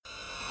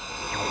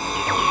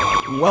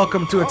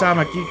Welcome to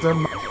Atomic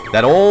Geekdom,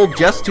 that old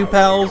Just Two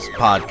Pals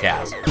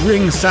podcast.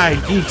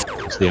 Ringside Geeks.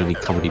 It's the only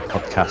comedy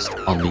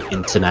podcast on the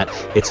internet.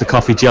 It's the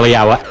Coffee Jelly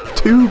Hour.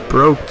 Two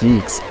Broke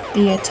Geeks.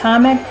 The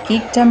Atomic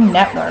Geekdom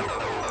Network.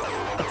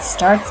 It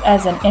starts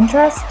as an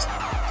interest,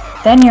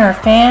 then you're a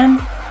fan,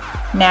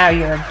 now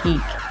you're a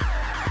geek.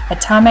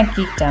 Atomic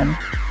Geekdom.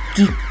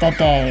 Geek the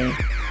day.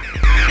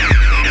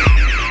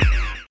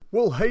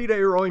 Well, hey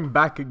there, I'm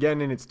back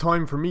again, and it's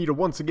time for me to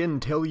once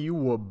again tell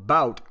you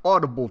about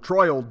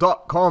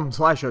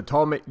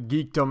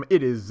audibletrial.com/atomicgeekdom.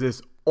 It is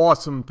this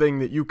awesome thing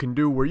that you can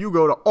do where you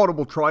go to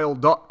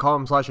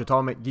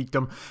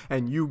audibletrial.com/atomicgeekdom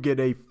and you get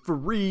a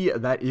free,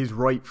 that is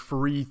right,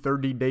 free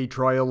 30-day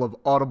trial of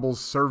Audible's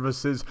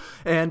services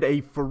and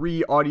a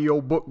free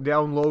audiobook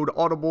download.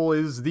 Audible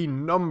is the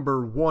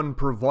 #1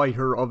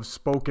 provider of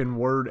spoken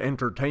word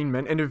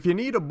entertainment, and if you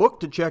need a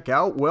book to check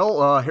out,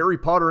 well, Harry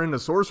Potter and the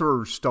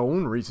Sorcerer's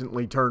Stone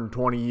recently turned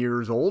 20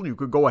 years old. You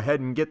could go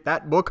ahead and get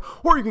that book,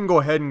 or you can go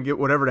ahead and get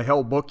whatever the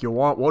hell book you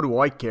want. What do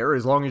I care,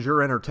 as long as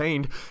you're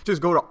entertained?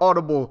 Just go to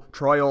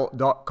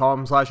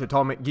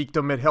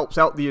audibletrial.com/atomicgeekdom. It helps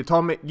out the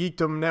Atomic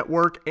Geekdom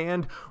Network,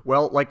 and,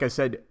 well, like I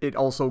said, it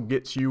also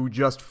gets you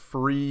just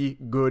free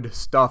good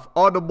stuff.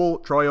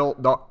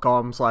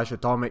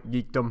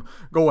 audibletrial.com/atomicgeekdom.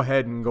 Go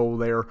ahead and go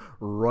there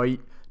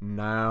right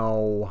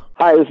now.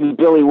 Hi, this is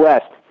Billy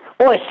West.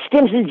 Or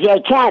Stimson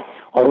J. Cat.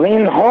 Or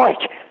Lynn Hort.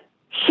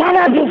 Shut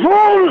up, you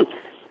fool!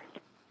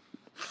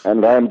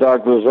 And I'm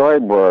Dr.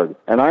 Zoidberg,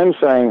 and I'm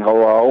saying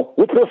hello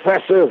with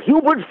Professor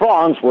Hubert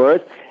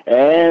Farnsworth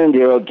and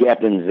your old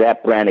Captain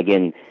Zap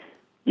Brannigan.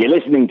 You're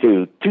listening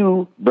to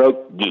Two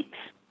Broke Geeks.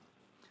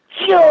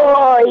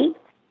 Joy!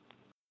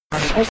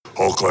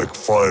 Hulk like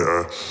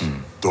fire,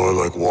 die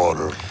like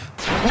water.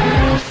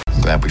 I'm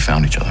glad we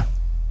found each other.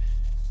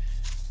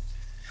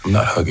 I'm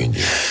not hugging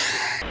you.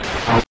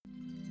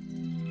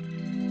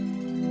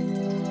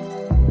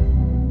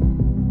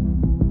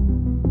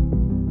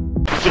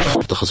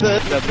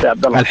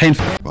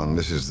 One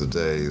misses the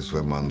days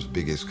when one's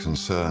biggest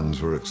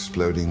concerns were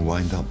exploding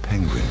wind-up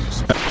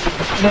penguins.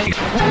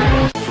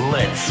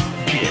 Let's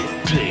get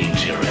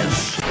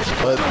dangerous.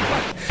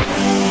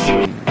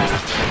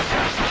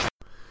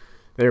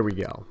 There we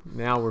go.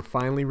 Now we're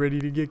finally ready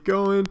to get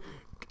going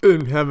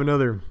and have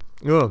another...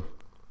 Oh,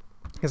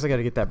 I guess I got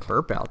to get that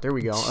burp out. There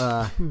we go.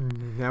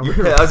 Now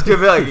we're... Yeah, I was gonna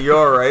be like, you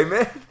alright,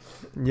 man?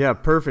 Yeah,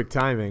 perfect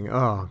timing.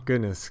 Oh,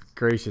 goodness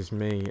gracious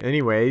me.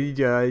 Anyway,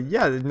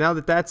 yeah, now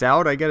that that's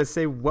out, I gotta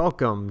say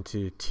welcome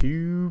to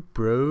Two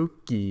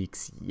Broke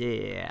Geeks.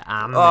 Yeah,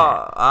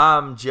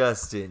 I'm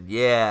Justin,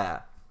 yeah.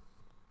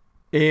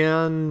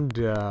 And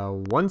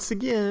once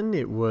again,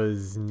 it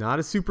was not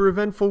a super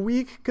eventful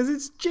week because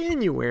it's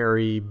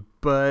January,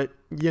 but,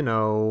 you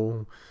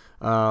know,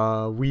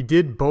 we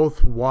did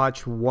both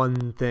watch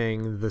one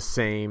thing the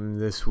same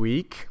this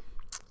week.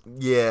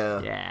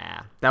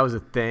 Yeah, that was a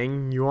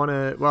thing. You want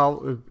to...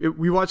 Well,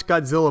 we watched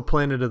Godzilla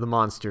Planet of the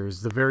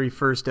Monsters, the very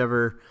first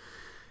ever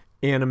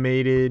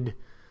animated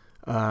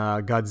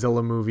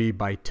Godzilla movie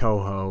by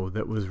Toho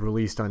that was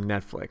released on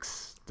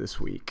Netflix this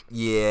week.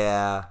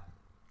 Yeah.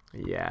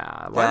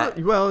 Why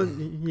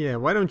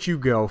don't you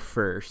go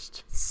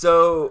first?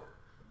 So,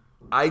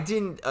 I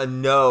didn't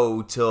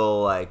know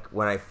till, like,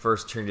 when I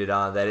first turned it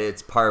on that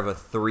it's part of a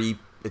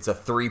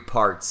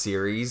three-part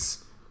series.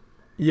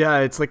 Yeah,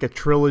 it's like a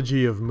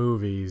trilogy of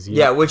movies.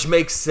 Yeah, which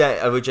makes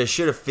sense, which I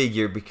should have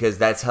figured because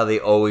that's how they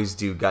always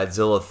do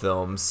Godzilla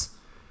films.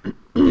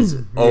 It's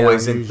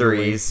always in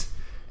threes.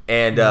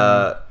 And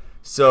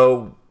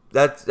so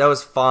that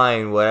was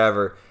fine,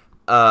 whatever.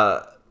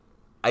 I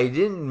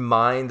didn't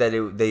mind that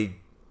they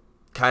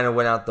kind of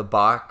went out the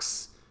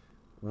box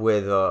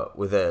with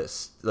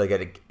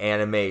an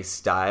anime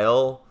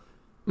style.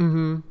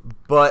 Mm-hmm.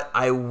 But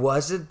I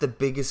wasn't the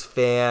biggest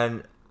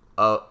fan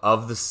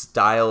of the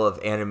style of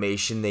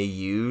animation they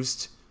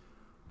used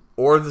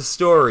or the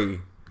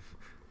story.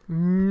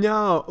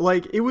 No,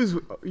 like, it was...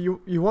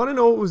 You want to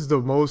know what was the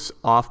most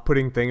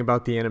off-putting thing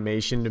about the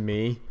animation to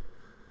me?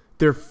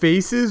 Their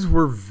faces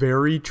were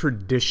very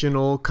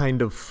traditional,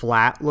 kind of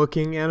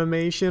flat-looking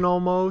animation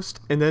almost,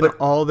 and then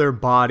all their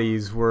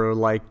bodies were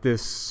like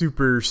this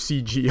super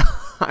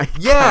CGI.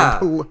 Yeah,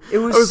 it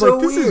was so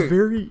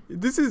weird.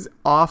 This is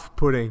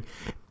off-putting,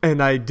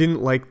 and I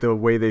didn't like the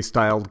way they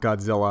styled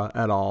Godzilla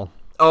at all.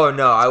 Oh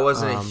no, I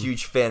wasn't a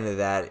huge fan of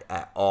that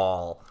at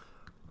all.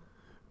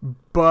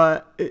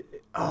 But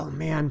oh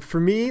man, for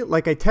me,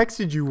 like, I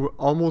texted you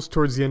almost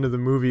towards the end of the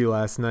movie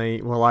last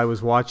night while I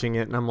was watching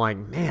it, and I'm like,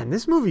 man,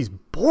 this movie's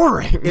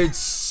boring. It's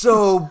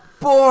so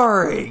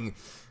boring.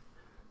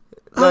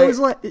 I was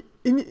like,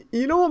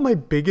 you know what my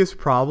biggest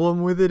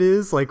problem with it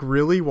is? Like,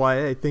 really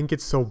why I think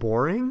it's so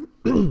boring?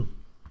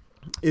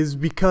 Is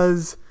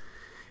because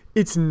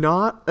it's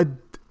not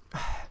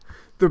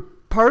the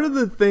part of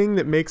the thing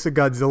that makes a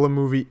Godzilla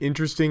movie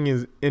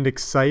interesting and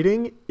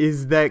exciting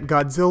is that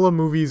Godzilla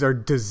movies are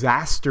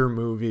disaster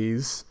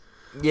movies.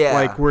 Yeah.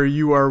 Like, where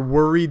you are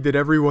worried that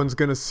everyone's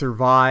going to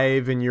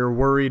survive and you're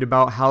worried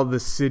about how the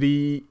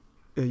city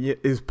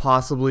is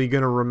possibly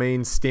going to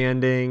remain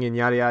standing and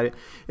yada yada.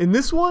 In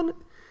this one,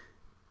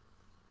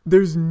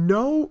 there's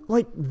no,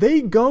 like,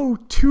 they go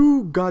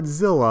to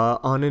Godzilla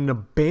on an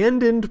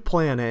abandoned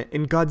planet,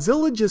 and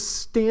Godzilla just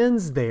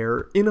stands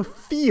there in a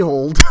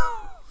field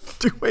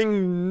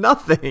doing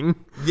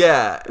nothing.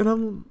 Yeah.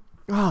 And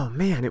oh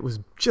man, it was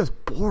just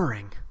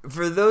boring.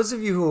 For those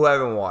of you who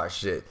haven't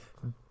watched it,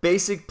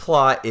 basic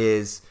plot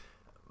is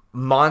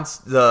all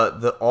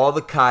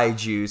the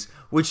kaijus,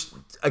 which,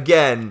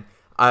 again,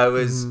 I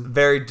was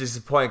very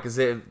disappointed because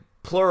they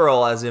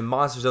plural as in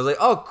monsters. I was like,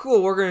 oh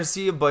cool, we're gonna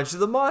see a bunch of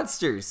the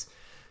monsters.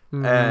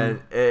 And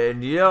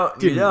you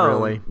don't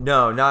really.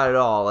 No, not at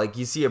all. Like,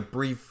 you see a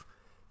brief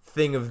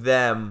thing of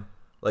them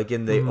like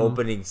in the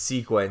opening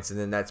sequence, and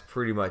then that's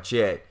pretty much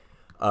it.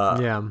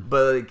 But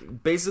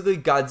like, basically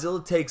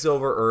Godzilla takes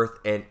over Earth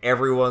and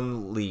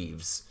everyone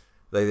leaves.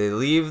 Like, they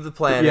leave the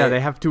planet. Yeah, they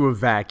have to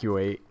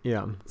evacuate.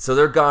 Yeah. So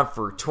they're gone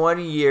for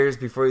 20 years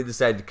before they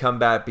decide to come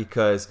back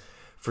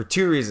for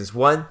two reasons.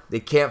 One, they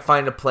can't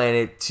find a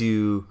planet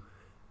to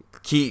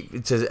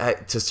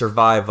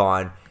survive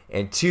on.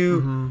 And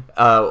two,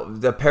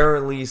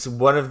 apparently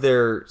one of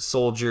their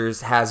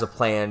soldiers has a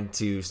plan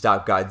to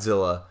stop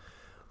Godzilla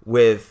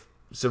with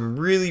some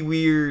really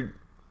weird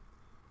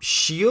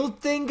shield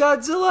thing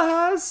Godzilla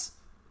has.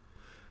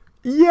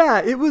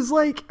 Yeah, it was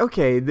like,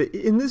 okay,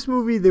 in this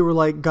movie they were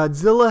like,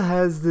 Godzilla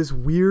has this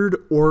weird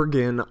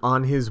organ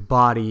on his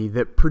body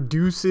that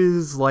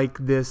produces like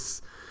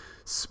this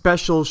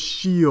special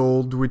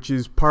shield, which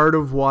is part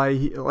of why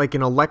like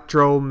an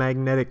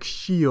electromagnetic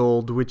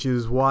shield, which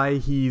is why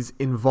he's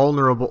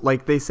invulnerable.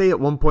 Like, they say at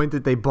one point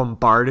that they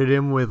bombarded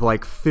him with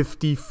like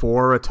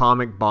 54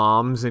 atomic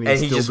bombs and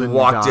he just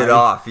walked it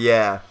off.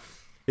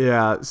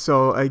 Yeah,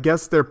 so I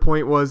guess their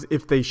point was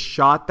if they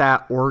shot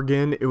that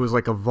organ, it was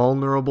like a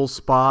vulnerable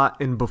spot,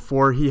 and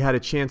before he had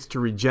a chance to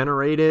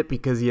regenerate it,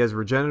 because he has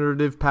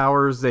regenerative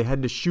powers, they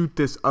had to shoot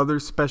this other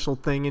special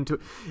thing into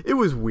it. It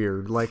was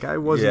weird. Like, I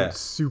wasn't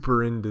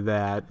super into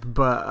that.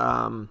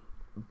 But,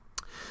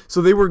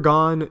 so they were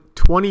gone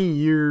 20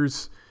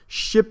 years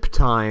ship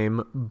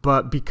time,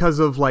 but because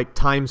of, like,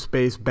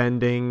 time-space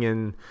bending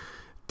and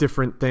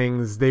different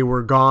things, they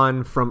were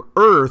gone from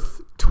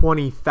Earth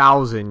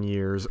 20,000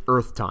 years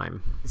Earth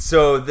time.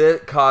 So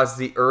that caused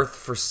the Earth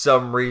for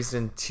some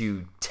reason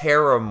to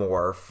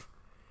terramorph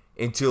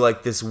into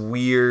like this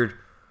weird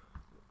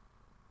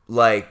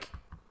like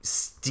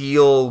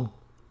steel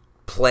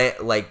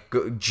plant like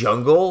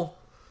jungle.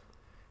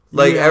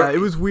 Like, yeah, it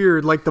was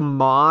weird. Like, the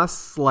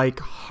moss like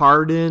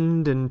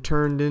hardened and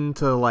turned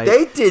into like,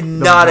 they did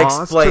not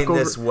explain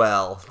this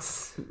well.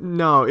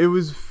 No, it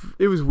was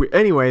weird.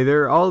 Anyway,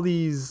 there are all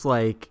these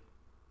like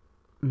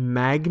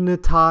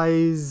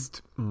magnetized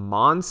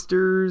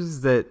monsters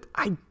that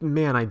I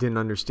didn't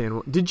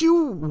understand. Did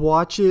you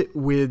watch it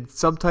with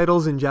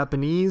subtitles in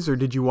Japanese, or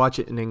did you watch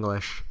it in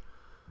English?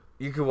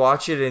 You could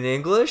watch it in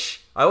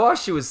English? I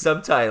watched it with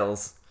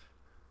subtitles.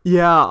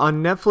 Yeah,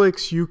 on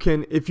Netflix you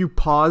can, if you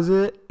pause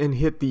it and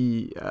hit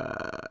the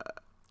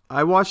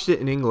I watched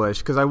it in English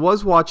because I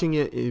was watching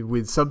it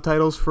with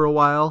subtitles for a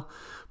while,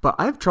 but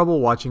I have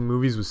trouble watching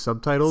movies with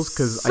subtitles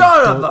because I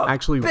don't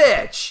actually.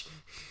 Bitch.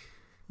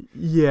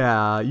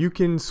 Yeah, you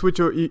can switch.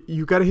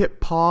 You got to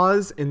hit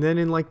pause, and then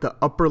in like the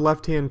upper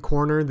left-hand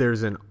corner,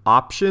 there's an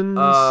options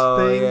thing.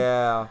 Oh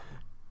yeah.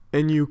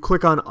 And you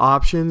click on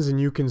options, and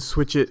you can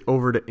switch it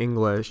over to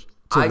English.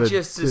 I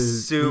just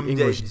assumed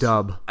English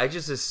dub. I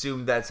just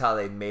assumed that's how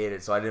they made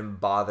it, so I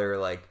didn't bother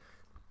like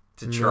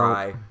to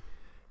try.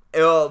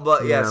 Well,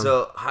 but yeah,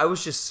 so I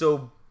was just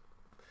so.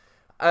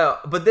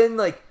 But then,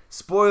 like,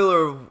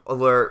 spoiler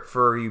alert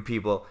for you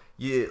people,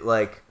 you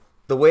like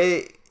the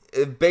way.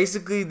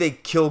 Basically, they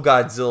kill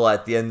Godzilla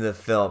at the end of the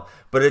film,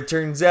 but it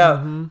turns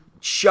out,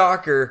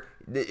 shocker,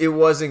 it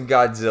wasn't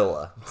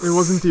Godzilla. It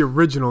wasn't the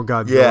original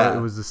Godzilla. Yeah.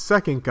 It was the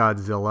second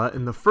Godzilla,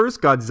 and the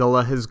first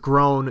Godzilla has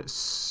grown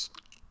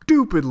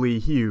stupidly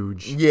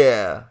huge.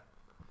 Yeah.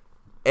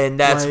 And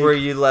that's where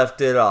you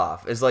left it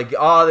off. It's like,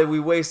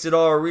 we wasted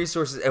all our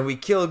resources and we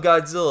killed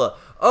Godzilla.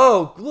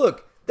 Oh,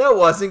 look, that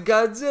wasn't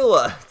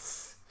Godzilla.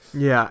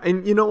 Yeah,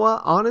 and you know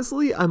what?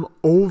 Honestly, I'm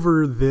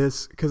over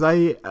this because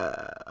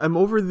I'm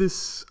over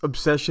this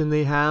obsession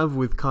they have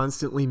with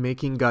constantly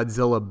making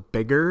Godzilla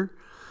bigger.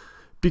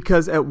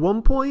 Because at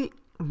one point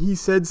he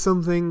said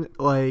something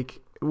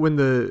like when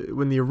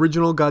the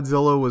original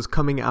Godzilla was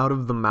coming out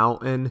of the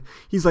mountain,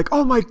 he's like,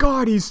 "Oh my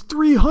God, he's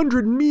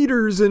 300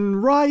 meters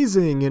and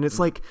rising," and it's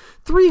like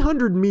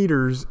 300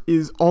 meters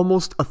is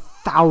almost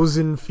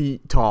 1,000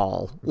 feet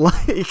tall.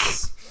 Like.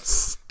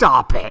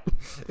 Stop it.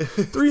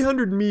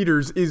 300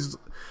 meters is...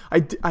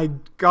 I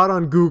got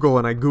on Google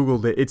and I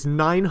Googled it. It's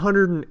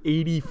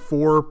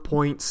 984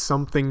 point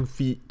something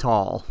feet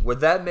tall. Would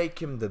that make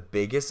him the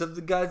biggest of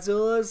the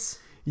Godzillas?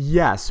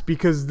 Yes,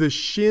 because the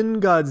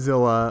Shin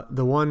Godzilla,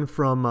 the one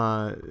from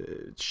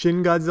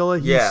Shin Godzilla,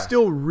 he's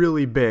still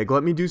really big.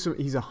 Let me do some...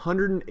 He's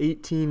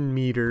 118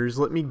 meters.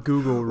 Let me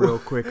Google real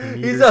quick.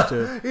 He's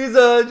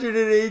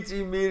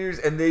 118 meters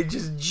and they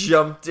just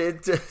jumped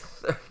it to...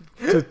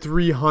 to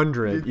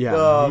 300. Yeah.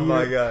 Oh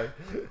my god.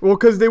 Well,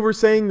 because they were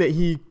saying that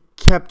he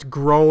kept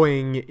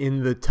growing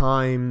in the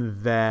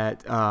time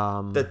that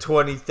the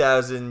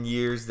 20,000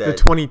 years that the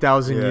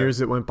 20,000 years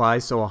that went by.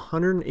 So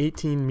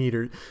 118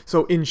 meters.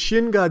 So in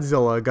Shin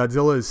Godzilla,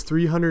 Godzilla is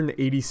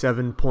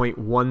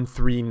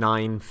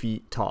 387.139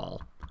 feet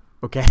tall.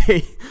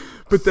 Okay.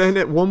 But then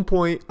at one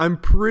point, I'm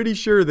pretty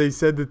sure they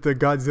said that the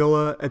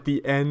Godzilla at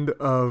the end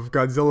of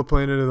Godzilla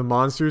Planet of the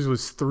Monsters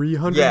was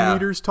 300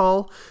 meters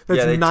tall.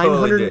 That's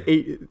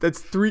 908.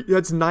 Totally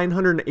that's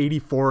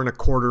 984 and a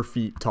quarter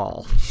feet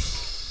tall.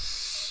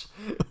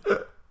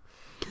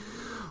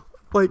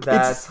 Like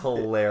that's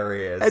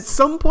hilarious. At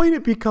some point,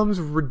 it becomes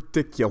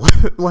ridiculous.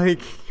 Like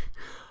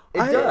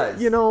it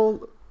does. You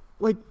know,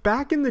 like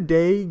back in the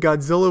day,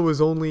 Godzilla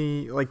was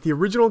only like the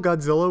original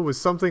Godzilla was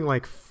something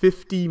like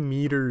 50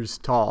 meters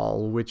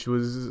tall, which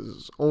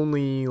was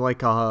only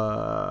like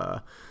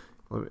a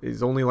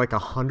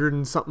 100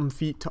 and something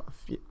feet tall.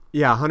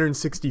 Yeah,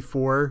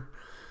 164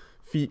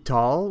 feet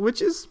tall, which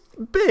is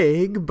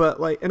big, but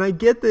like, and I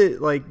get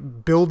that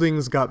like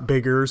buildings got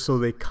bigger, so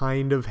they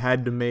kind of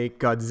had to make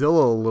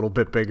Godzilla a little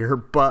bit bigger,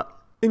 but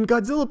in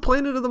Godzilla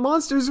Planet of the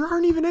Monsters, there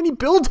aren't even any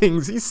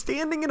buildings. He's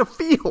standing in a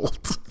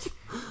field.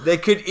 They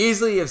could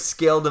easily have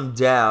scaled him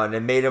down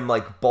and made him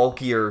like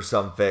bulkier or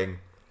something.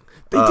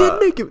 They did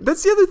make him.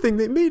 That's the other thing.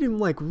 They made him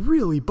like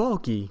really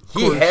bulky.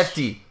 He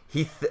hefty.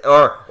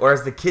 Or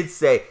as the kids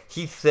say,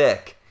 he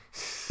thick.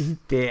 He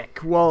thick.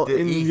 Well,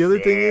 and the other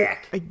thing is,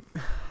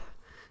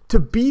 to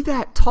be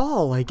that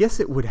tall, I guess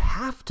it would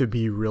have to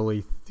be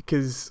really,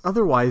 because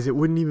otherwise it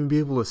wouldn't even be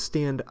able to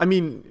stand. I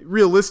mean,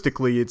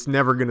 realistically, it's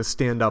never going to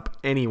stand up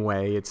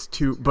anyway. It's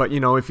too. But you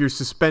know, if you're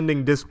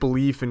suspending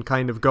disbelief and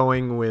kind of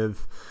going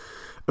with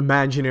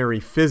imaginary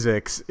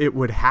physics, it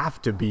would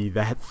have to be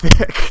that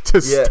thick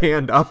to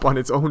stand up on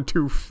its own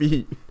 2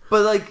 feet.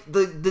 But like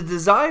the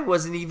design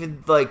wasn't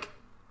even like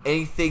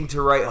anything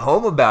to write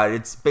home about.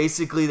 It's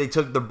basically they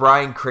took the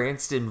Bryan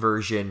Cranston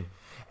version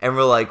and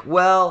were like,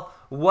 well,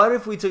 what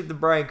if we took the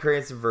Bryan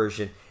Cranston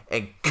version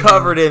and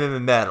covered him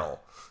in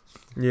metal?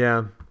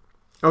 Yeah.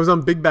 I was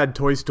on Big Bad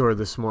Toy Store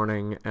this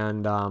morning,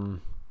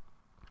 and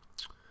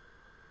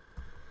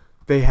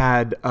they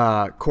had,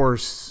 of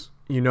course,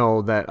 you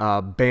know that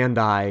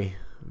Bandai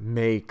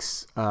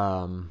makes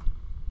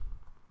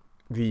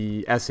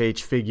the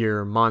SH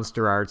figure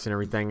Monster Arts and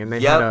everything, and they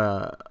had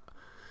a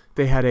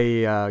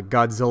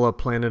Godzilla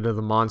Planet of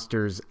the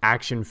Monsters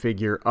action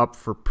figure up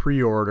for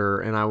pre-order,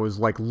 and I was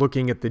like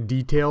looking at the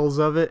details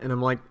of it, and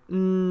I'm like,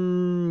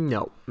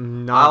 no,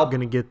 not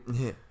gonna get.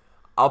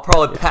 I'll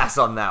probably pass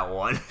on that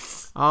one.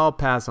 I'll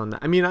pass on that.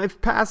 I mean, I've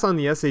passed on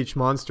the SH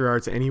Monster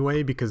Arts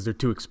anyway because they're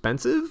too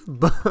expensive,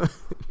 but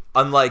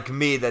unlike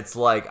me, that's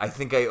like I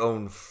think I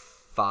own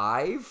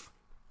 5.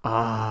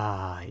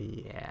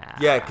 Yeah.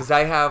 Yeah, because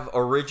I have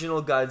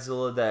original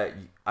Godzilla that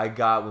I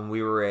got when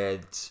we were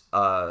at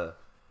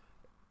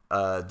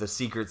the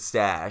Secret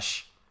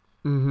Stash.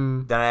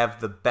 Mm-hmm. Then I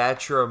have the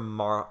Batra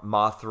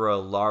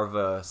Mothra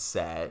larva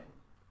set.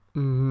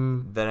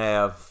 Mm-hmm. Then I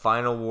have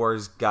Final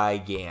Wars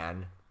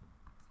Gigan.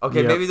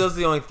 Okay, maybe those are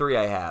the only 3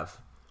 I have.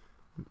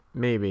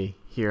 Maybe.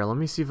 Here, let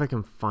me see if I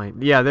can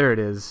find. Yeah, there it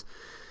is.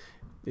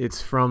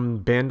 It's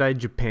from Bandai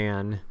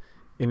Japan.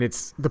 And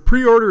the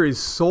pre-order is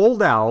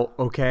sold out,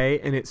 okay?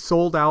 And it's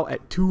sold out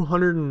at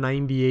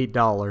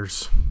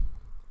 $298.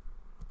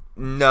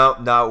 No,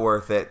 not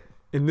worth it.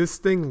 And this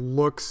thing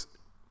looks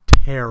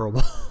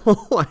terrible.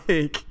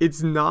 Like,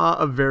 it's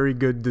not a very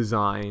good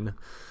design.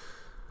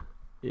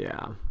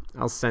 Yeah,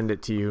 I'll send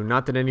it to you.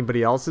 Not that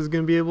anybody else is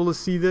going to be able to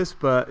see this,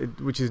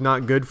 which is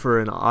not good for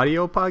an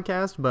audio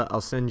podcast, but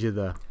I'll send you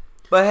the.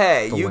 But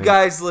hey, you link.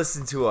 guys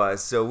listen to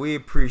us, so we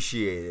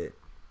appreciate it.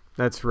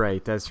 That's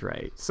right.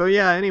 So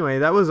yeah, anyway,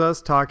 that was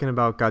us talking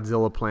about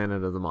Godzilla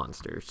Planet of the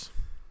Monsters.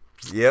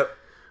 Yep.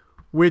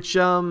 Which,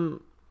 I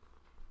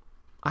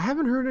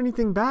haven't heard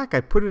anything back.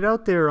 I put it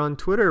out there on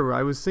Twitter.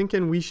 I was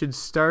thinking we should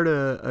start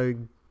a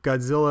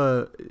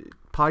Godzilla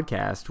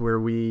podcast where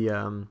we,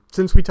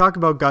 since we talk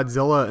about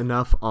Godzilla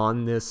enough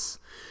on this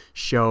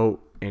show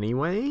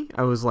anyway,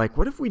 I was like,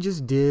 what if we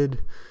just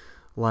did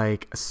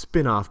like a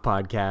spin-off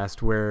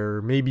podcast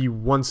where maybe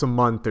once a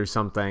month or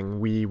something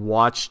we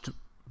watched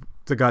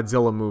the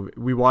Godzilla movie.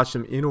 We watched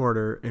them in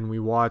order, and we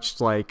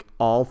watched like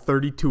all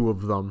 32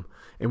 of them,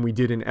 and we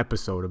did an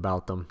episode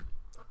about them.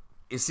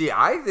 You see,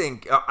 I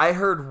think I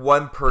heard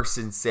one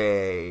person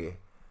say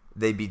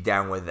they'd be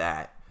down with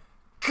that.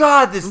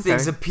 God, this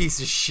thing's a piece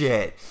of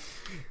shit.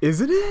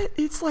 Isn't it?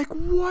 It's like,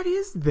 what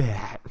is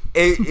that?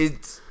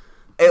 It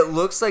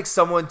looks like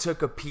someone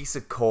took a piece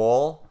of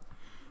coal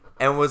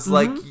and was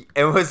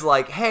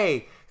like,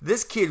 hey,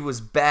 this kid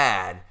was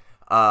bad.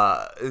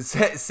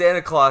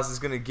 Santa Claus is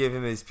going to give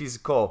him his piece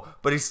of coal,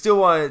 but he still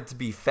wanted it to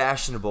be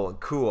fashionable and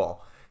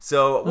cool.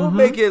 So we'll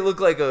make it look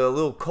like a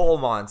little coal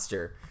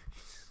monster.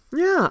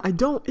 Yeah,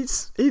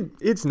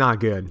 it's not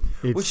good.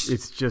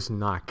 It's just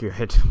not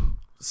good.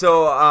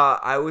 So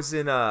I was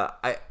in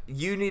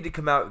you need to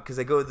come out because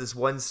I go to this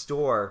one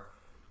store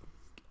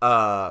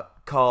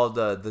called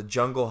the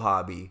Jungle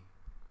Hobby,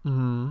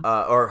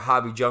 or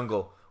Hobby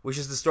Jungle, which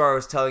is the store I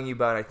was telling you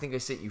about. I think I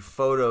sent you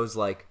photos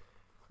like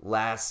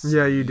last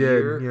Yeah, you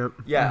year. did. Yep.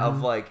 Yeah,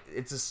 of like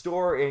it's a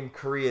store in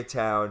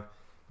Koreatown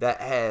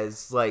that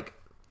has like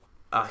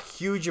a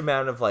huge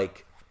amount of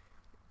like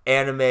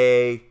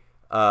anime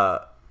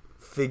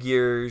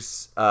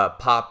figures,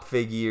 pop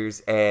figures,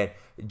 and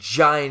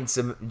giant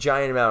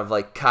amount of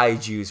like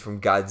kaijus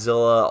from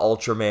Godzilla,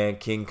 Ultraman,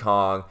 King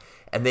Kong,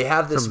 and they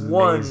have this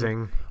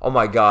amazing. Oh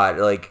my god!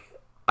 Like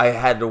I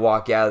had to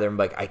walk out of there and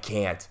be like, I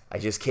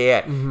just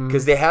can't,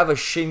 because they have a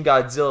Shin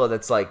Godzilla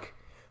that's like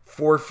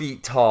 4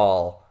 feet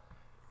tall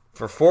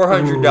for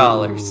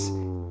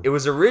 $400. It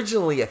was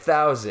originally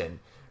 $1,000.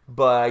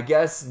 But I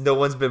guess no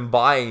one's been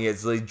buying it,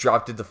 so they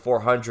dropped it to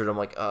 $400. I'm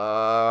like,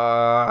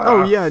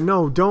 Oh yeah,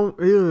 no, don't.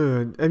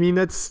 I mean,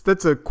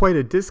 that's a quite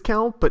a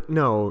discount, but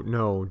no,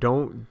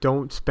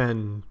 don't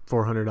spend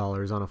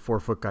 $400 on a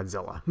 4-foot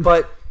Godzilla.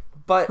 But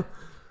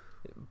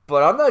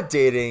I'm not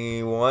dating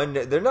anyone.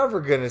 They're never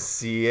gonna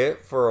see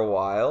it for a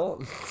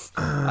while.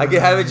 I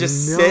could have it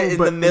just sit in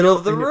the middle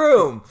of the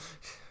room.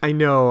 I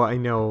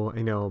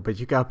know,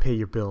 but you gotta pay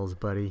your bills,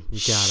 buddy. You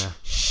gotta.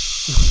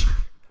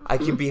 I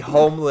can be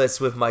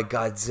homeless with my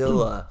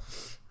Godzilla.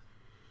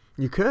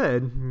 You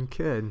could.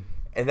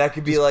 And that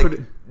could be Just like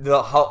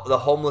the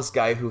homeless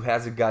guy who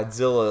has a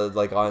Godzilla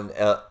like on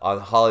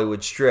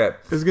Hollywood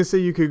Strip. I was gonna say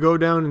you could go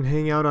down and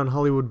hang out on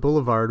Hollywood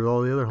Boulevard with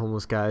all the other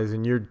homeless guys,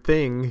 and your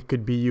thing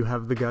could be you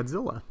have the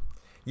Godzilla.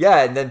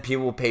 Yeah, and then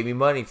people will pay me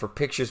money for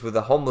pictures with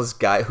a homeless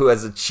guy who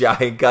has a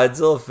giant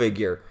Godzilla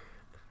figure.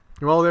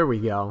 Well, there we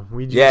go.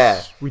 We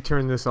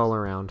turned this all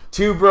around.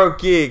 Two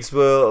Broke Geeks.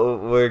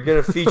 We're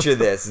gonna feature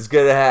this. It's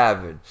gonna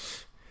happen.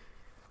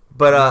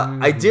 But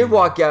I did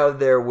walk out of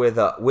there with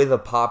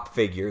a pop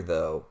figure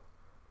though.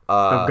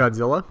 Of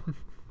Godzilla?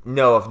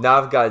 No,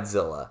 not of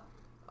Godzilla.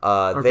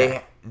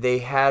 Okay. They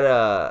had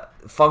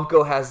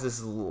Funko has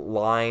this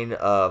line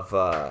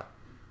of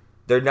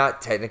they're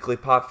not technically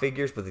pop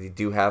figures, but they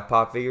do have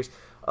pop figures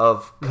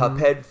of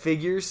Cuphead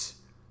figures.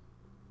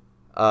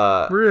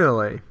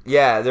 Really?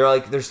 Yeah,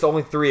 there's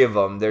only 3 of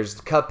them. There's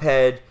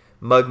Cuphead,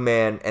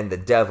 Mugman, and the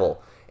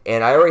Devil.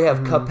 And I already have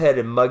Cuphead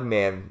and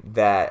Mugman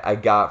that I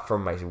got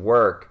from my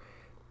work,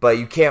 but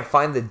you can't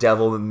find the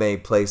Devil in many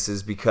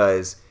places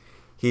because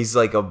he's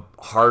like a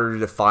harder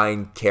to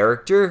find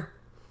character.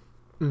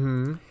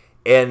 Mm-hmm.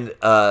 And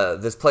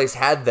this place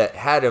had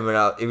him,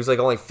 and it was like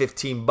only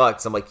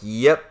 $15. I'm like,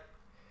 yep,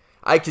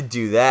 I could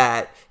do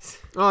that.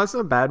 Oh, that's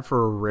not bad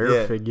for a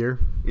rare figure.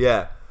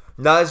 Yeah.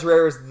 Not as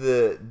rare as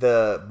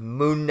the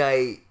Moon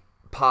Knight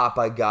pop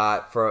I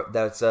got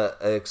that's an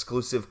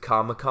exclusive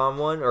Comic-Con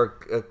one,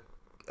 or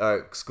a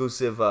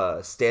exclusive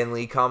Stan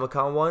Lee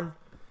Comic-Con one.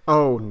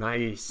 Oh,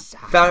 nice.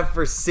 Found it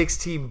for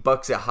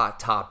 $16 at Hot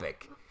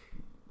Topic.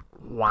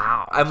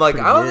 Wow. I'm like,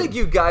 I don't think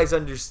you guys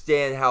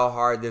understand how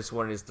hard this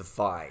one is to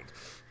find.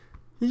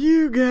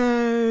 You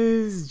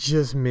guys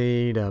just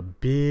made a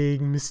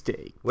big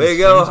mistake. Way to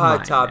go,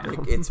 Hot Topic.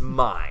 Now. It's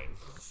mine.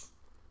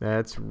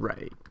 That's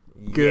right.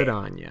 Good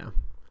on you.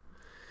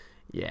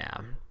 Yeah.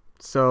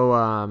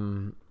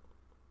 So,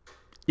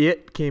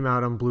 It came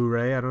out on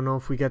Blu-ray. I don't know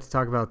if we got to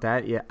talk about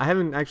that yet. I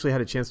haven't actually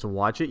had a chance to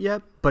watch it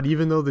yet, but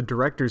even though the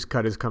director's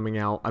cut is coming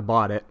out, I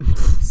bought it.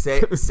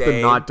 Same. The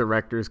not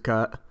director's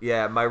cut.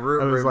 Yeah, my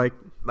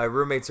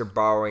roommates are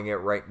borrowing it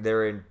right.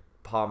 They're in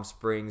Palm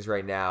Springs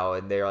right now,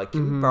 and they're like,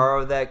 "Can we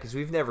borrow that? Because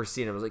we've never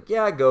seen it." I was like,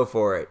 "Yeah, go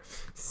for it."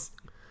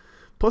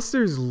 Plus,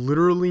 there's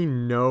literally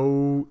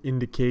no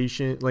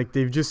indication. Like,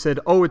 they've just said,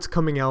 "Oh, it's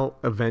coming out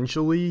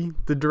eventually."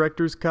 The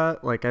director's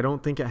cut. Like, I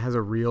don't think it has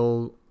a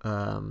real.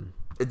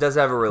 It does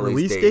have a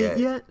release date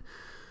yet.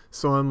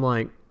 So I'm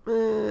like,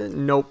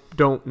 nope,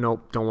 don't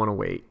want to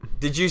wait.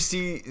 Did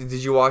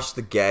you watch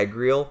the gag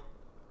reel?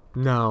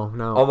 No.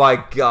 Oh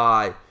my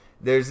god.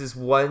 There's this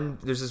one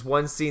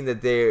scene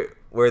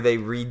where they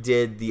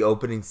redid the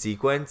opening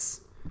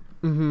sequence.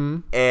 Mm-hmm.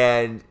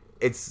 And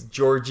it's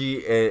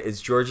Georgie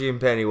and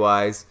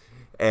Pennywise,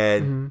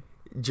 and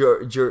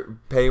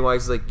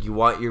Pennywise is like, "You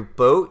want your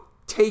boat?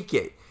 Take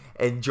it."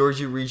 And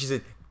Georgie reaches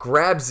it,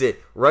 grabs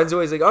it, runs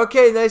away. He's like,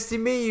 "Okay, nice to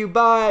meet you,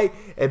 bye."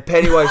 And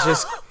Pennywise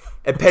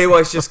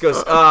just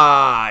goes,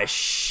 "Ah,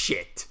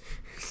 shit."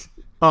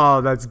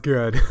 Oh, that's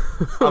good.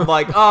 I'm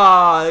like,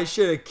 I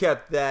should have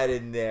kept that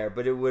in there,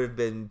 but it would have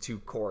been too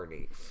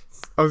corny.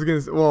 I was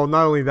gonna say, well,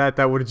 not only that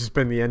would have just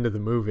been the end of the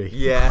movie.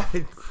 Yeah.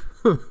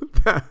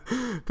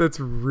 That's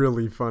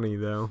really funny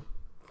though.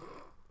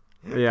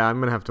 Yeah, I'm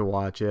gonna have to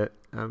watch it.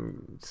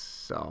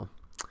 So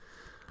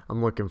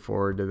I'm looking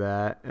forward to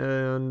that,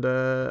 and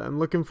I'm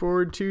looking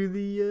forward to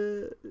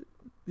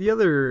the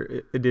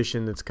other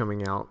edition that's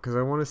coming out because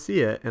I want to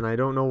see it, and I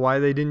don't know why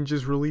they didn't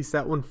just release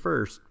that one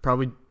first.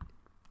 Probably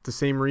the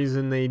same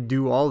reason they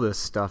do all this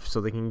stuff,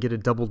 so they can get a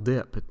double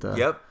dip at the.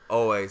 Yep,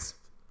 always.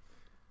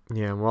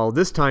 Yeah, well,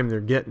 this time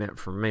they're getting it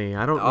from me.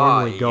 I don't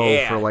normally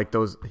go for like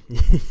those.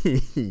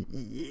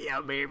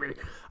 Yeah, baby.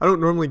 I don't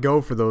normally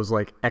go for those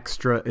like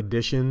extra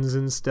editions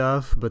and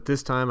stuff, but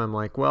this time I'm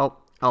like,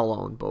 well, I'll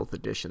own both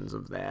editions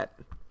of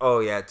that. Oh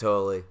yeah,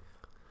 totally.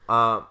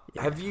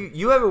 Have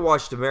you haven't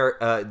watched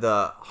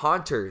the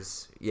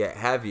Haunters yet?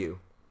 Have you?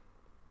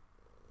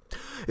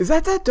 Is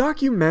that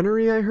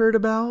documentary I heard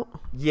about?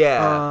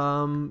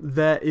 Yeah.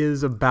 That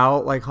is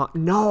about like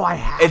no, I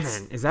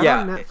haven't. Is that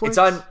on Netflix?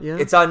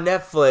 It's on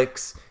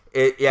Netflix.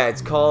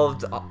 It's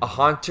called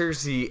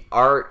Haunters: the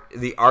Art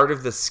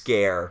of the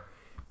Scare,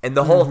 and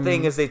the whole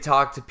thing is they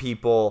talk to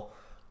people.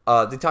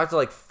 They talk to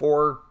like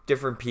 4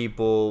 different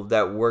people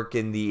that work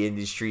in the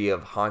industry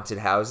of haunted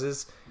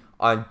houses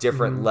on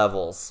different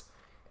levels.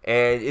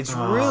 And it's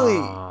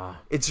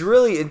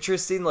really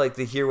interesting, like,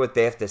 to hear what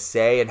they have to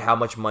say and how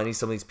much money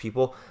some of these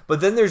people.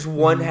 But then there's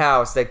one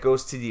house that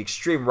goes to the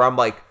extreme where I'm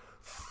like,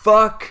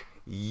 fuck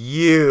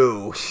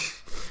you.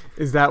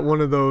 Is that one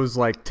of those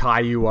like tie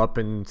you up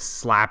and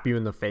slap you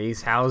in the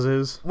face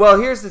houses? Well,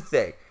 here's the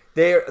thing.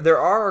 There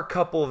are a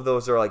couple of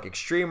those that are like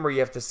extreme where you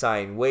have to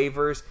sign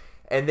waivers,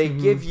 and they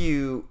give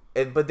you,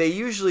 but they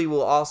usually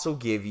will also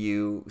give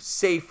you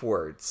safe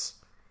words.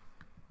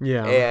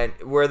 Yeah. And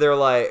where they're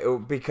like,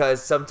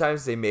 because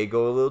sometimes they may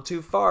go a little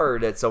too far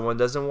that someone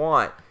doesn't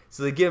want.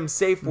 So they give them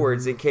safe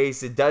words in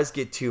case it does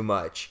get too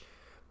much.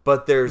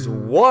 But there's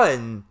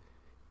one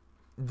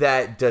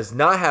that does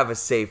not have a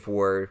safe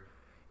word,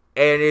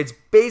 and it's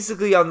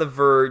basically on the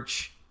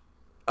verge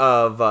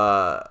of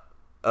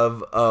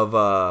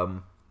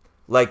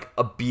like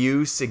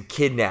abuse and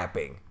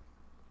kidnapping.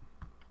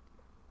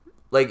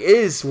 Like, it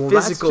is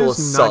physical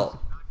assault.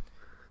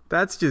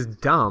 That's just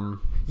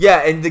dumb. Yeah,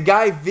 and the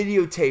guy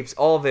videotapes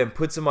all of them,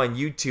 puts them on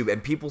YouTube,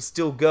 and people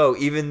still go,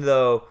 even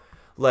though,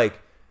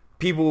 like,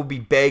 people will be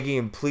begging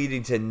and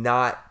pleading to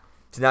not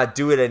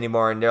do it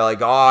anymore, and they're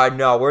like, oh,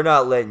 no, we're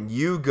not letting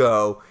you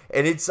go.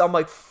 And I'm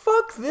like,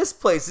 fuck this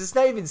place. It's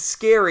not even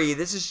scary.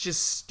 This is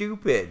just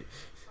stupid.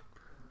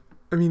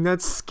 I mean,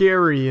 that's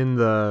scary in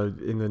the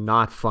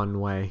not fun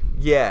way.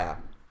 Yeah.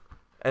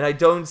 And I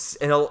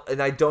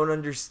don't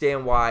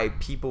understand why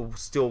people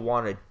still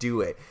want to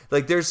do it.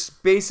 Like, there's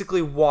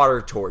basically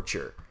water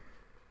torture.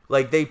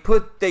 Like,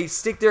 they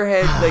stick their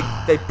head,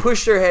 like, they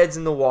push their heads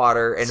in the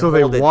water and hold it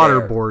there. So they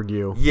waterboard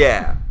you.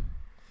 Yeah.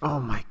 Oh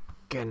my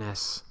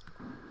goodness.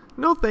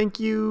 No, thank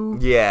you.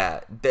 Yeah.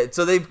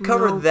 So they've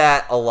covered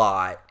that a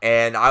lot,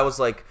 and I was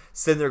like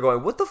sitting there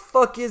going, "What the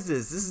fuck is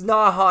this? This is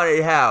not a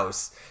haunted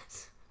house."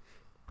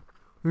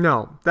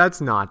 No,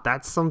 that's not.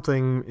 That's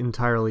something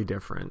entirely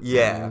different.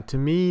 Yeah. And to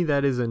me,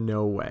 that is a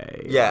no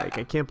way. Yeah. Like,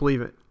 I can't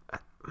believe it.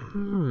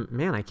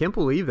 Man, I can't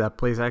believe that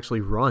place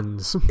actually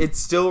runs. It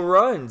still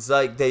runs.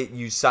 Like,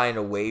 you sign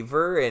a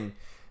waiver, and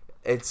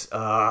it's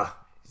ugh.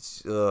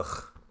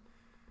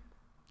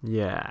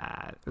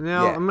 Yeah.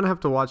 Now, I'm going to have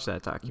to watch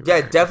that documentary.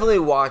 Yeah, definitely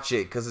watch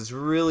it, because it's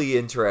really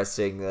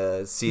interesting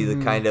to see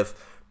the kind of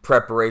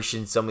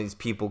preparation some of these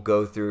people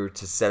go through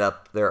to set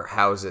up their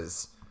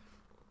houses.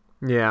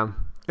 Yeah.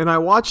 And I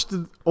watched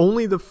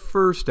only the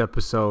first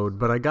episode,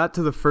 but I got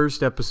to the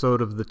first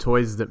episode of The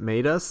Toys That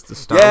Made Us, the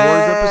Star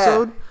Wars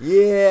episode.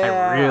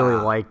 Yeah. I really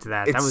liked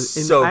that. It's that was,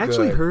 and so I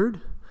actually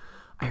good.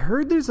 I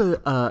heard there's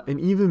an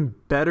even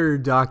better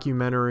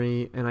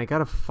documentary, and I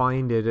gotta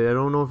find it. I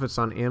don't know if it's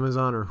on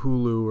Amazon or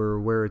Hulu or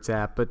where it's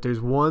at, but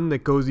there's one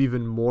that goes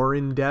even more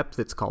in depth.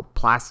 It's called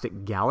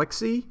Plastic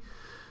Galaxy,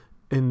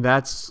 and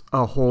that's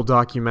a whole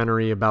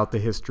documentary about the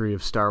history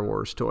of Star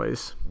Wars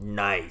toys.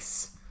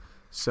 Nice.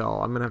 So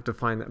I'm gonna have to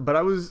find that. But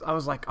I was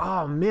like,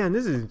 oh man,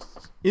 this is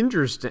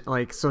interesting.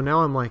 Like, so now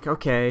I'm like,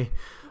 okay.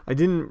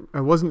 I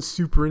wasn't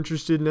super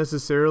interested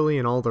necessarily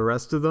in all the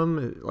rest of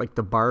them, like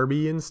the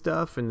Barbie and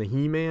stuff and the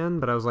He-Man,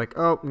 but I was like,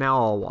 oh, now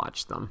I'll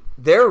watch them.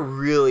 They're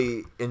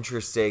really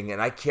interesting,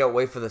 and I can't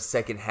wait for the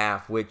second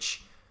half,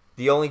 which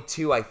the only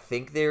 2 I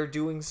think they're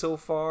doing so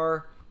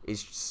far is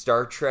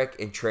Star Trek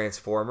and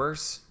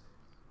Transformers.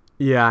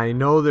 Yeah, I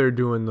know they're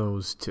doing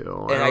those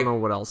too. And I don't know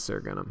what else they're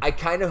gonna. I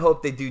kind of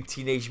hope they do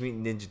Teenage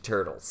Mutant Ninja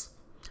Turtles.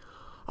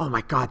 Oh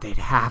my god, they'd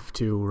have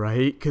to,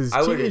 right? Because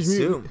I would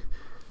assume.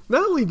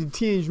 Not only did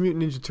Teenage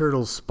Mutant Ninja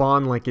Turtles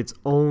spawn like its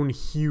own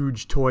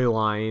huge toy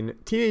line,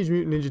 Teenage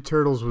Mutant Ninja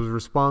Turtles was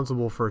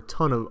responsible for a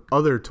ton of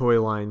other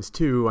toy lines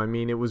too. I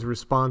mean, it was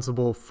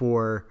responsible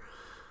for,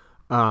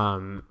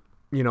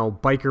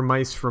 Biker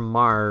Mice from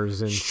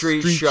Mars and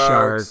Street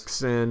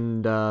Sharks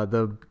and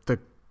the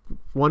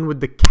one with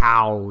the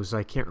cows.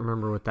 I can't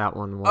remember what that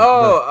one was.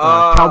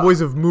 Oh, Cowboys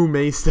of Moo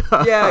Mesa.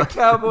 Yeah,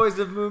 Cowboys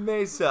of Moo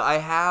Mesa. I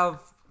have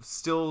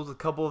still a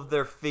couple of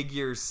their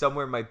figures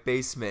somewhere in my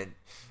basement.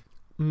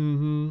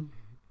 Mm-hmm.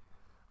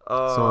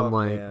 Oh, so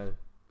man.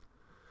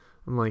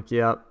 I'm like,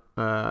 yep.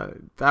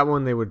 That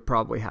one they would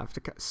probably have to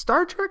cut.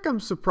 Star Trek, I'm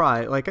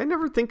surprised. Like, I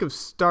never think of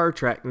Star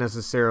Trek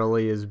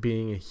necessarily as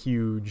being a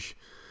huge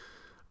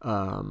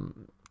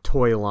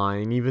toy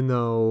line, even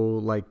though,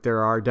 like,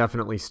 there are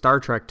definitely Star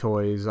Trek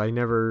toys.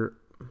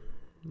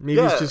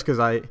 It's just because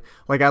I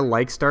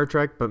like Star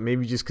Trek, but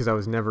maybe just because I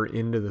was never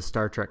into the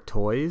Star Trek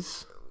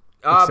toys.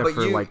 But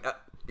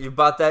you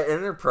bought that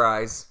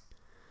Enterprise.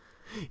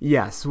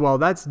 Yes, well,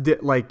 that's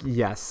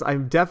yes, I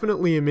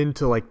definitely am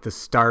into like the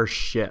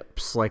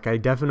starships. Like, I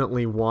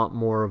definitely want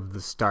more of the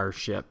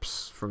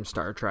starships from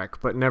Star Trek,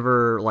 but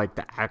never like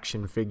the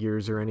action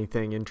figures or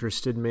anything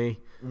interested me.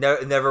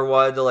 Never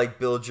wanted to like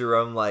build your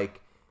own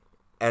like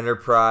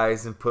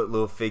Enterprise and put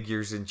little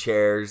figures in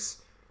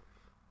chairs.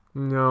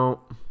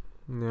 No.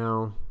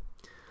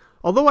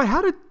 Although I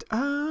had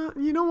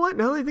you know what?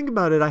 Now that I think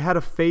about it, I had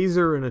a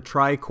phaser and a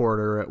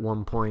tricorder at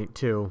one point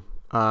too.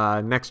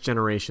 Next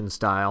generation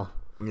style.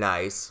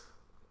 Nice.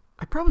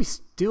 I probably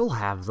still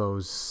have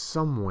those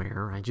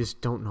somewhere. I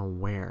just don't know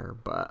where,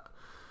 but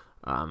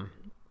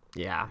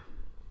yeah.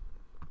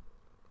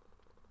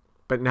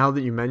 But now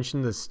that you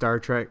mentioned the Star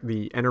Trek,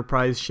 the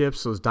Enterprise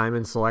ships, those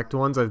Diamond Select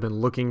ones, I've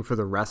been looking for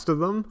the rest of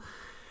them.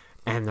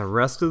 And the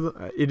rest of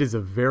it is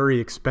a very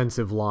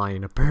expensive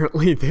line.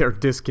 Apparently they're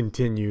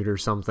discontinued or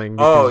something.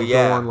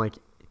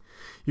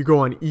 You go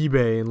on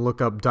eBay and look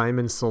up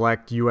Diamond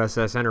Select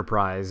USS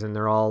Enterprise, and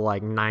they're all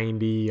like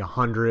 90,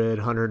 100,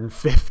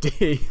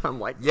 150. I'm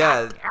like,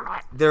 yeah,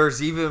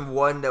 there's even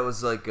one that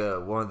was like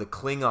one of the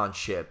Klingon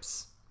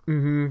ships.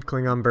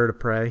 Klingon Bird of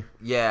Prey.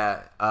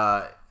 Yeah.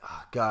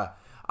 God.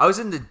 I was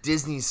in the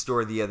Disney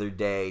store the other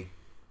day,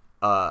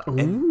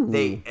 and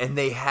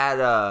they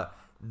had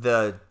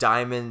the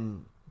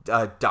Diamond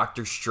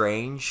Doctor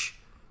Strange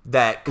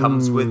that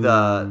comes with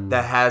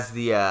that has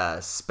the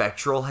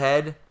spectral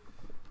head.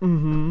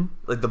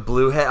 Like the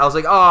blue head. I was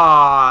like,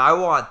 I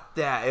want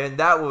that. And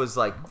that was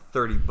like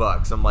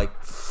 $30. I'm like,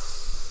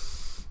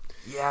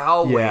 yeah,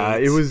 I'll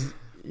wait. It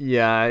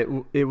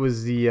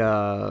was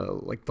the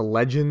like the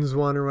Legends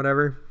one or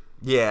whatever.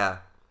 Yeah.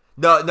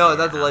 No,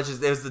 not the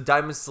Legends. It was the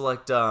Diamond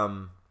Select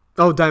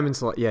Diamond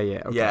Select. Yeah,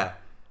 okay. Yeah.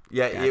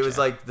 Gotcha. It was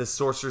like the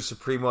Sorcerer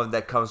Supreme one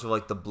that comes with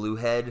like the blue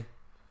head.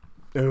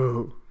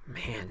 Oh,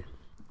 man.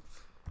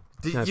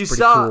 You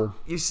saw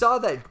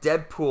that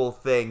Deadpool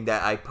thing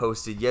that I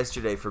posted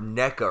yesterday from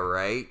NECA,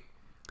 right?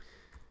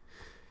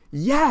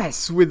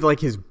 Yes, with like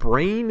his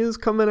brain is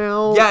coming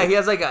out. Yeah, he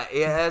has like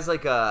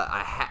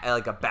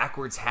a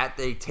backwards hat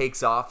that he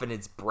takes off, and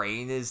its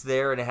brain is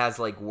there, and it has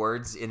like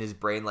words in his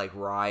brain like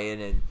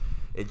Ryan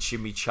and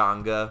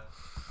Chimichanga.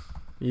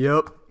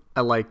 Yep,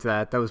 I liked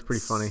that. That was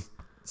pretty funny.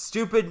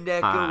 Stupid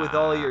NECA with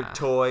all your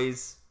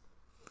toys.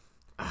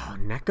 Oh,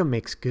 NECA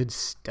makes good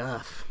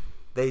stuff.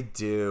 They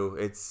do.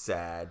 It's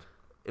sad.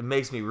 It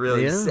makes me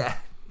really sad.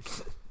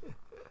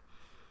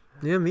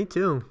 Yeah, me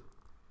too.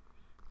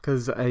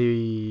 Because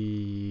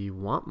I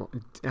want more.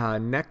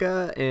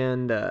 NECA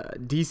and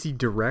DC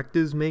Direct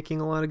is making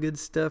a lot of good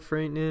stuff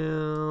right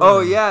now. Oh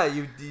yeah,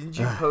 didn't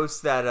you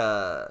post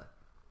that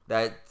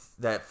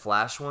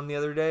Flash one the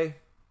other day?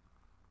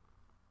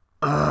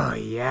 Oh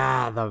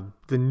yeah,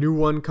 the new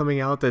one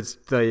coming out. That's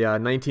the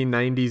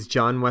 1990s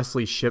John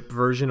Wesley Shipp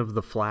version of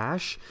the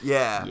Flash.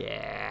 Yeah.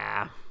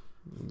 Yeah.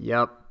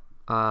 Yep.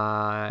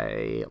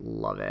 I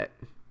love it.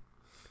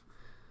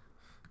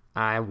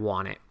 I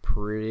want it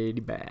pretty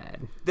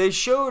bad. I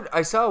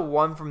saw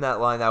one from that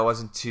line that I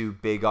wasn't too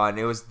big on.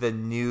 It was the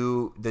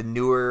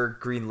newer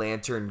Green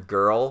Lantern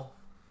girl.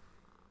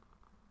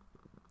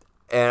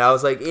 And I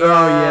was like,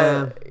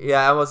 yeah,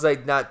 I was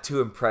like not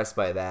too impressed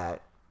by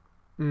that.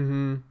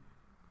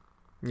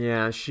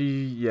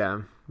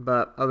 Yeah,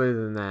 but other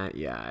than that,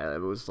 yeah,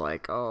 it was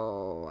like,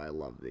 oh, I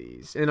love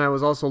these. And I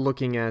was also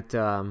looking at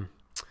a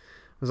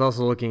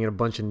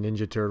bunch of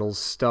Ninja Turtles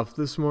stuff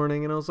this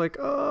morning, and I was like,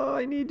 oh,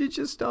 I need to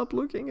just stop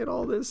looking at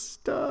all this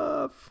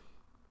stuff.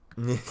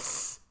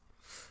 Because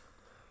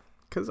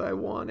I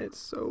want it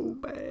so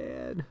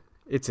bad.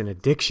 It's an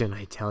addiction,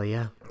 I tell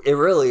you. It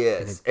really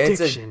is. An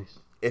addiction.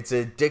 It's an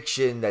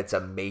addiction that's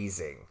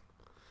amazing.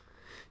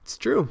 It's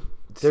true.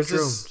 There's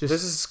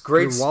this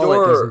great store. Your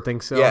wallet doesn't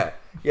think so. Yeah.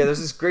 There's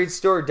this great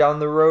store down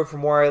the road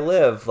from where I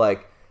live.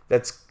 Like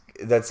that's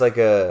like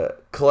a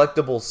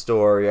collectible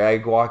store. I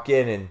walk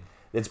in and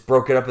it's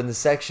broken up into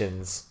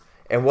sections,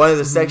 and one of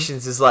the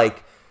sections is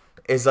like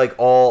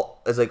old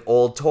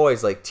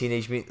toys, like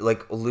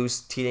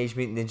loose Teenage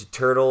Mutant Ninja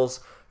Turtles,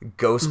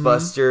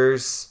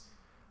 Ghostbusters.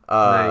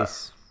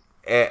 Nice.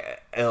 And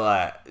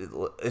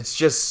it's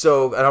just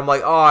so, and I'm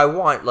like, oh, I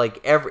want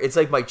it's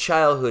like my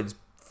childhood's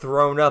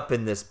thrown up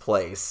in this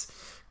place,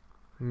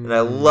 and I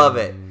love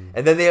it.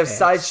 And then they have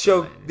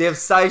sideshow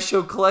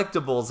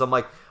collectibles. I'm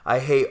like, I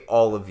hate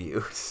all of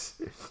you.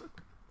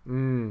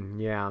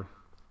 Yeah,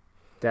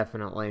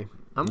 definitely.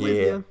 I'm with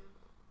you.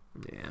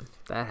 Yeah,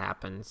 that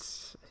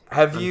happens.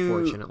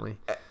 Unfortunately.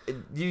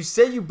 You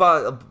said you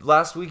bought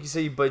last week. You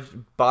said you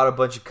bought a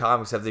bunch of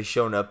comics. Have they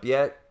shown up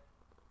yet?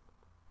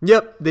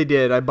 Yep, they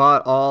did. I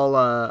bought all.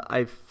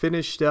 I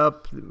finished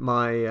up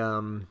my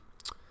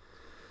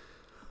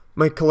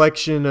my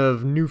collection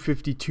of New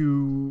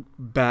 52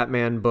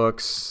 Batman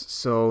books,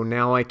 so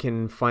now I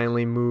can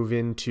finally move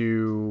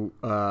into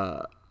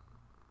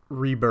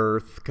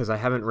Rebirth, because I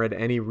haven't read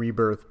any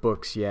Rebirth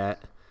books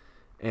yet.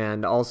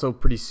 And also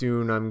pretty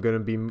soon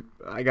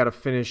I gotta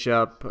finish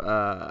up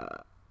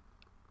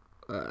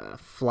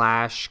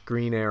Flash,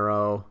 Green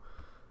Arrow,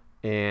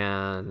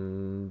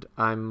 and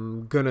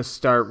I'm gonna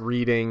start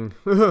reading.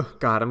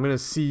 God, I'm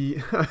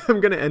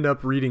gonna end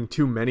up reading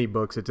too many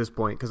books at this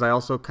point, because I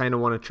also kind of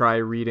want to try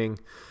reading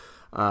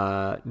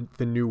the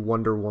new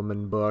Wonder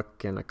Woman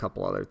book and a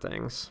couple other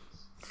things.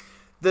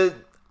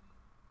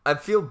 I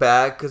feel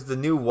bad because the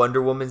new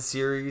Wonder Woman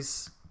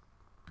series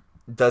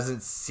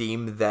doesn't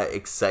seem that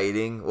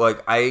exciting.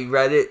 Like, I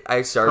read it,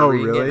 I started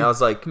reading it, and I was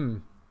like,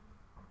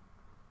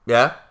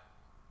 yeah?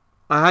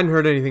 I hadn't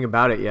heard anything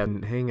about it yet.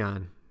 Hang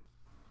on.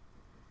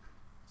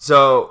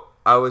 So,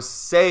 I was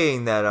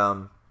saying that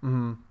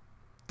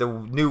the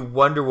new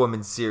Wonder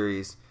Woman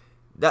series,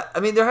 there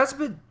hasn't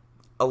been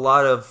a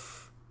lot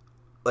of,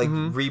 like,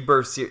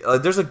 rebirth series.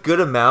 There's a good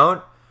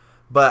amount,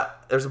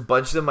 but there's a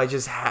bunch of them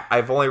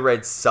I've only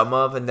read some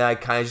of, and then I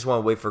kind of just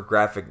want to wait for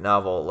graphic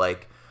novel,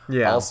 like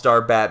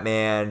All-Star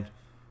Batman,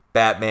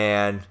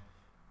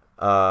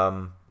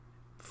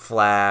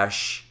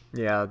 Flash.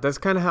 Yeah, that's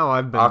kind of how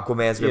I've been.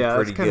 Aquaman's been pretty good. Yeah,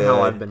 that's kind of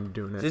how I've been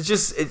doing it. It's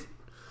just,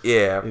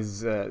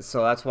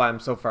 so that's why I'm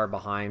so far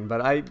behind.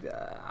 But I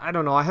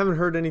don't know. I haven't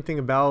heard anything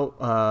about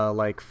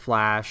like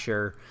Flash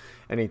or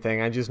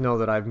anything. I just know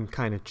that I'm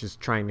kind of just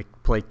trying to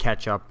play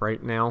catch up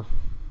right now.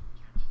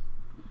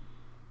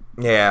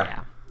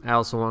 Yeah. I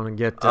also want to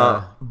get.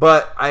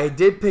 But I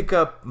did pick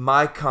up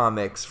my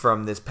comics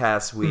from this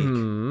past week,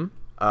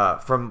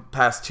 from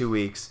past 2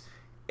 weeks,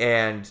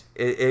 and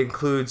it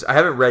includes. I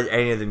haven't read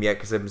any of them yet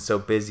because I've been so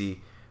busy,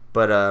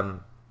 but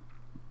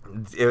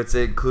it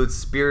includes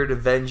Spirit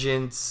of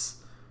Vengeance,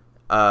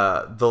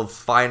 the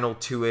final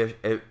 2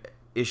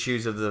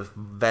 issues of the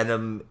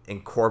Venom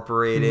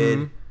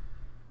Incorporated.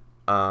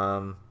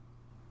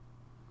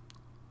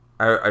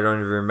 I don't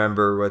even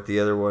remember what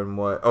the other one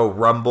was. Oh,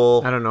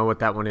 Rumble. I don't know what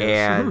that one is.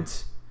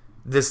 And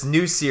this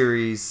new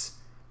series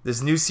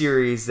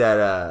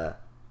that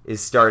is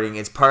starting.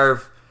 It's part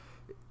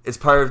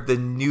of the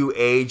new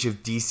age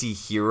of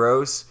DC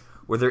heroes,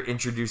 where they're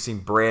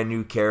introducing brand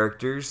new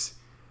characters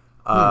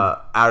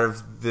out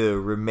of the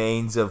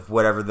remains of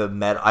whatever the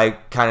metal. I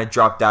kind of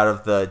dropped out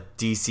of the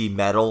DC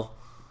metal,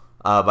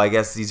 but I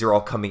guess these are all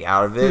coming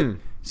out of it.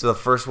 So the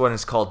first one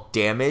is called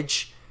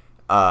Damage.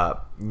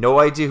 No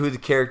idea who the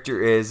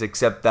character is,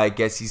 except that I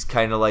guess he's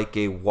kind of like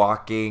a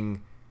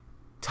walking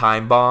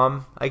time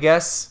bomb, I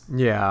guess.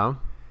 Yeah.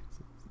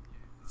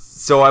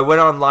 So I went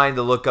online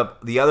to look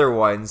up the other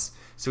ones.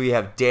 So we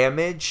have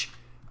Damage,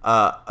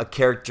 a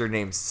character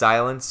named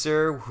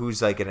Silencer,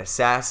 who's like an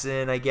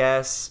assassin, I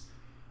guess.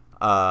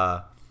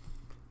 The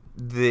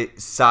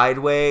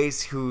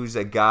Sideways, who's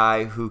a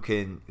guy who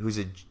could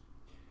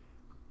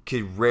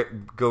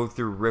go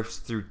through rifts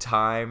through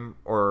time,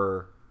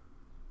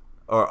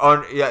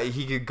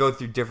 he could go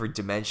through different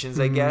dimensions,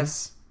 I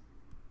guess.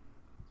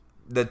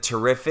 The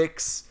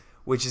Terrifics,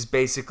 which is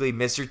basically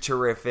Mr.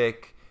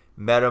 Terrific,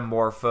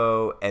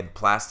 Metamorpho, and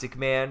Plastic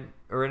Man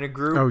are in a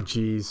group. Oh,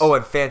 jeez. Oh,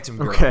 and Phantom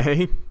Girl.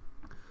 Okay.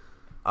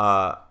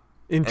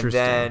 Interesting. And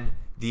then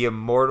the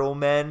Immortal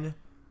Men,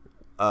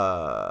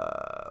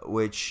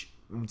 which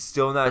I'm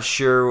still not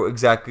sure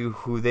exactly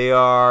who they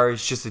are.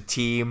 It's just a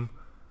team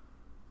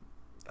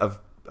of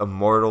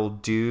immortal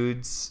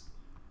dudes.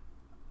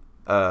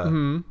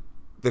 The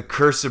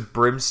Curse of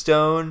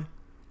Brimstone.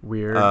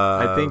 Weird.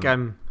 I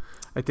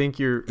think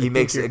you're. He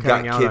makes a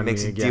kid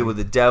makes a deal with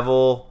the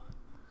devil.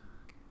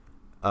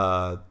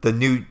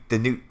 The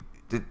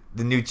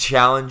new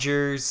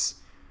Challengers,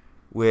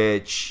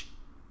 which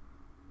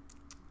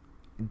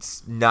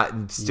it's not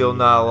a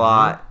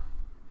lot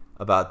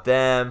about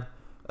them.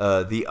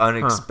 The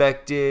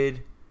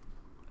Unexpected,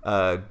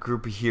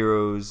 group of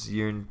heroes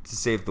yearn to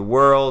save the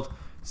world.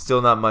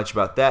 Still not much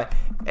about that.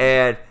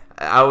 And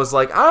I was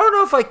like, I don't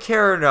know if I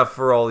care enough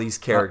for all these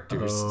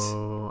characters.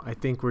 Oh, I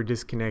think we're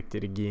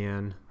disconnected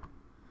again.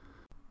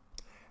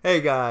 Hey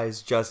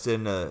guys,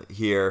 Justin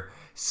here.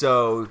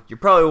 So you're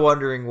probably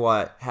wondering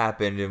what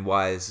happened and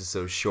why this is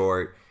so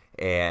short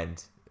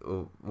and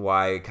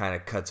why it kind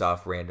of cuts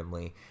off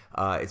randomly.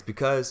 It's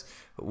because,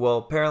 well,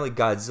 apparently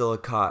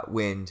Godzilla caught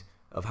wind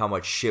of how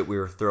much shit we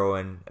were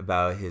throwing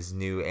about his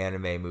new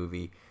anime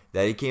movie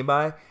that he came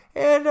by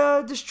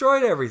and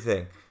destroyed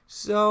everything.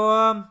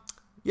 So,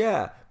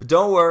 yeah, but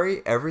don't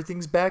worry,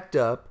 everything's backed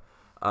up.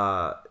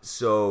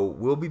 So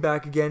we'll be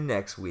back again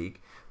next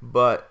week.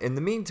 But in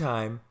the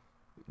meantime,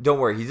 don't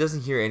worry, he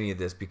doesn't hear any of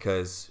this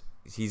because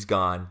he's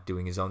gone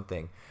doing his own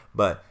thing.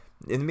 But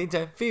in the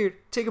meantime, figured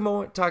take a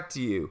moment, talk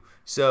to you.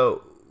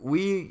 So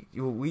we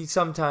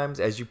sometimes,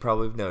 as you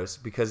probably have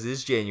noticed, because it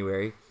is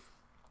January,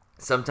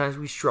 sometimes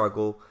we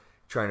struggle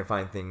trying to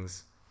find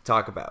things to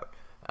talk about.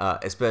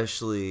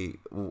 Especially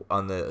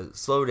on the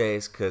slow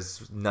days,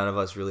 because none of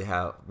us really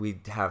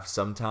have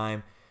some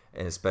time,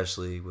 and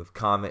especially with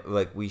comic,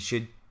 like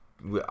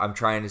I'm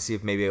trying to see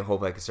if maybe I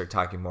hope I can start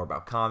talking more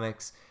about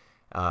comics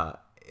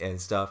and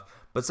stuff.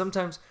 But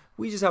sometimes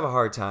we just have a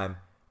hard time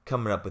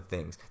coming up with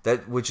things,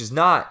 which is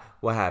not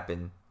what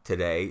happened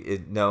today.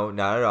 No,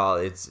 not at all.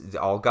 It's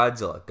all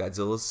Godzilla.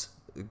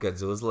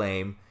 Godzilla's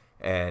lame,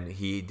 and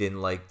he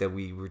didn't like that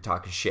we were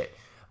talking shit.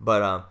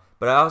 But I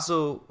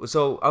also,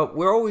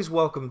 we're always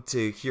welcome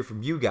to hear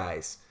from you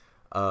guys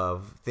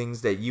of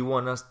things that you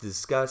want us to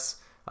discuss,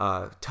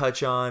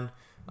 touch on.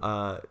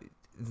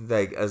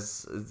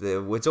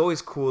 It's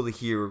always cool to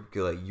hear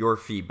like your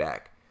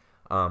feedback.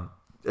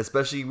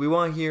 Especially, we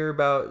want to hear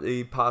about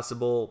the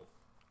possible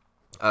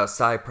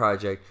side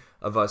project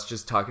of us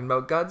just talking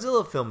about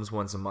Godzilla films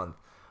once a month.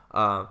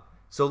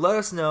 So let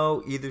us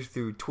know either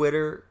through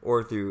Twitter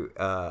or through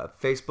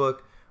Facebook,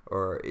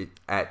 or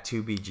at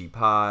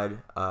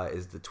 2BGPod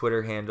is the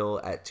Twitter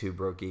handle, at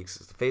 2BrokeGeeks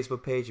is the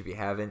Facebook page if you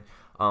haven't.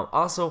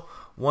 Also,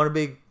 want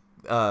to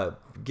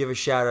give a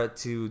shout out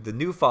to the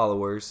new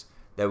followers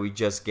that we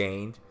just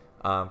gained,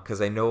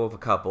 because I know of a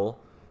couple.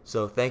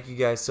 So thank you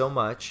guys so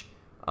much.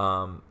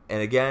 And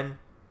again,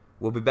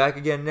 we'll be back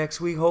again next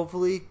week,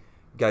 hopefully.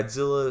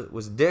 Godzilla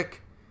was a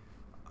dick.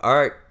 All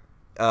right.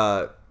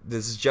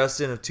 This is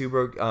Justin of Two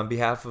Broke on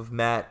behalf of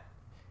Matt.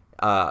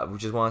 We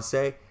just want to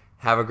say,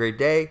 have a great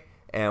day,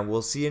 and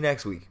we'll see you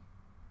next week.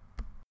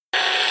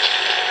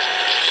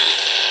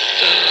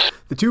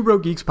 The Two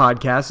Broke Geeks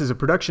podcast is a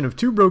production of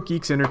Two Broke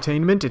Geeks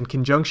Entertainment in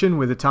conjunction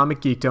with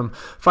Atomic Geekdom.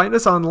 Find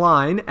us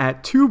online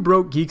at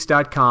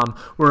twobrokegeeks.com.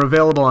 We're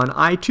available on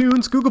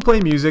iTunes, Google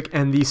Play Music,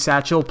 and the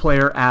Satchel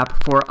Player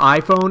app for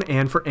iPhone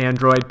and for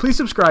Android. Please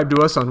subscribe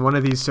to us on one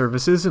of these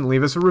services and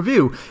leave us a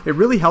review. It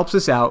really helps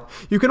us out.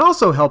 You can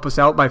also help us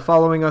out by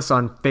following us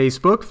on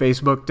Facebook,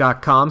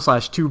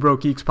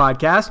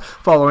 facebook.com/twobrokegeekspodcast,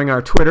 following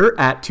our Twitter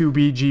at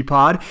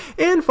 2BGPod,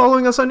 and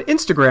following us on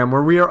Instagram,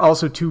 where we are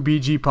also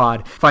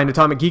 2BGPod. Find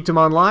Atomic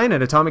Geekdom online at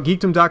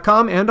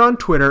atomicgeekdom.com and on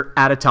Twitter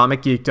at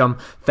Atomic Geekdom.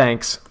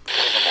 Thanks.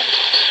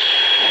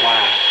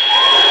 Wow.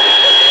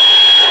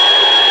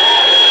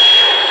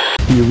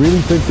 Do you really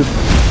think that...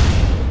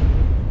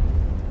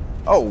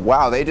 Oh,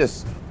 wow, they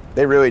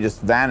really just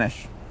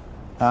vanish.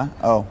 Huh?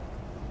 Oh,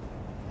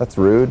 that's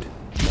rude.